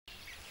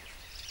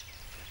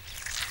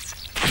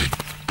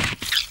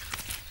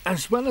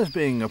As well as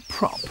being a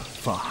prop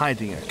for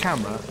hiding a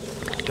camera,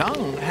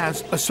 dung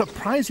has a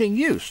surprising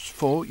use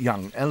for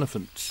young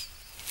elephants.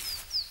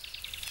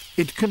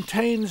 It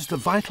contains the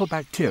vital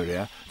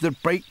bacteria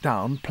that break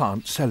down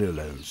plant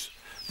cellulose.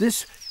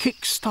 This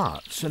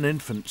kick-starts an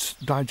infant's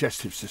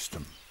digestive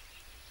system.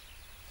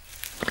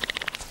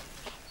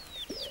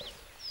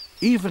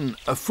 Even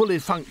a fully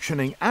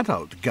functioning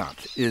adult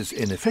gut is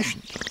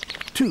inefficient.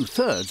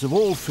 2/3 of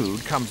all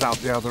food comes out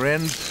the other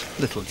end,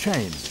 little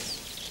change.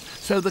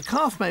 So the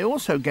calf may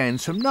also gain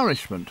some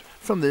nourishment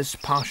from this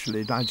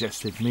partially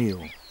digested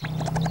meal.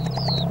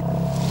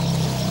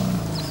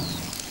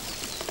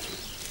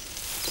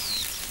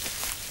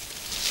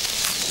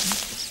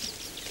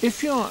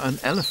 If you're an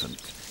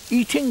elephant,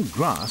 eating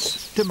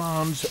grass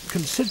demands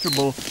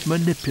considerable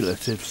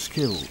manipulative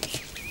skills.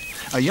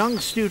 A young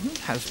student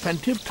has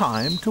plenty of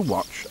time to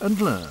watch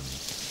and learn.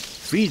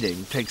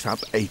 Feeding takes up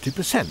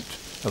 80%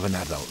 of an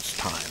adult's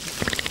time.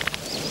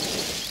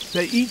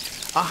 They eat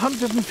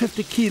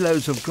 150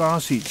 kilos of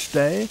grass each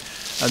day,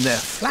 and their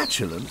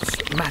flatulence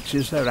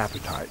matches their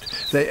appetite.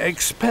 They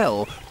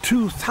expel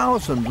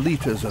 2,000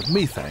 litres of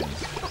methane,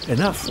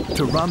 enough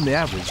to run the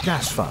average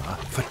gas fire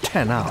for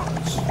 10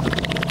 hours.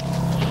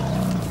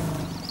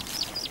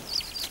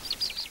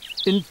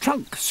 In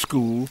trunk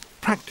school,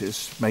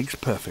 practice makes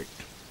perfect.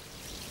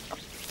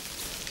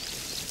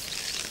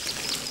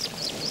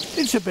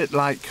 It's a bit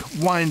like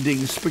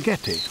winding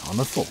spaghetti on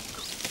a fork.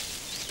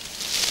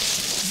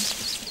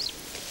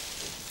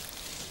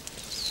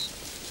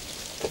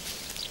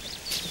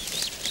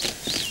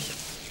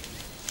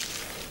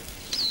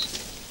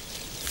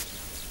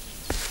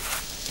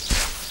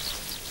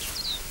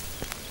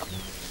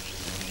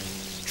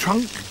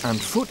 Trunk and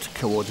foot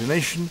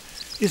coordination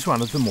is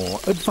one of the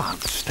more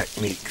advanced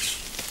techniques.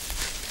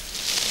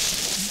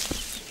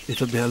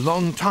 It'll be a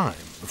long time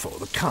before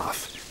the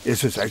calf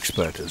is as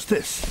expert as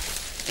this.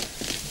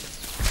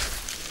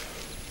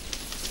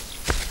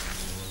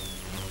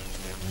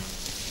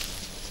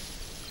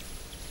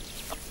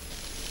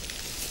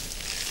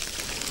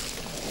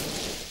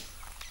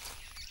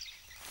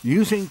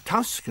 Using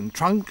tusk and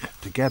trunk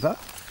together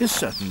is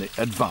certainly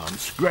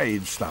advanced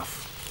grade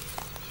stuff.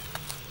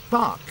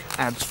 Bark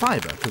adds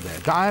fibre to their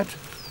diet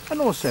and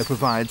also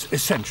provides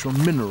essential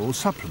mineral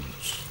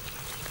supplements.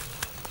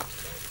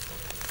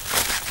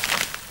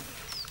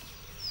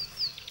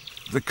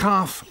 The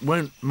calf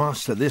won't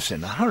master this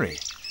in a hurry.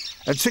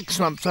 At 6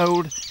 months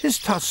old, his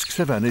tusks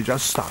have only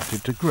just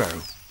started to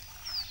grow.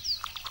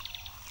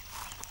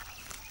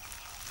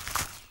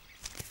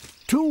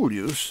 Tool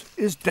use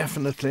is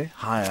definitely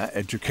higher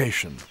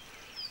education.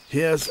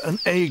 Here's an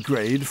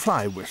A-grade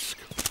fly whisk.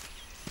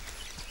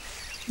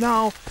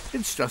 Now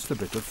it's just a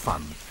bit of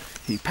fun.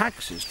 He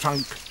packs his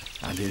trunk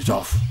and is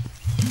off.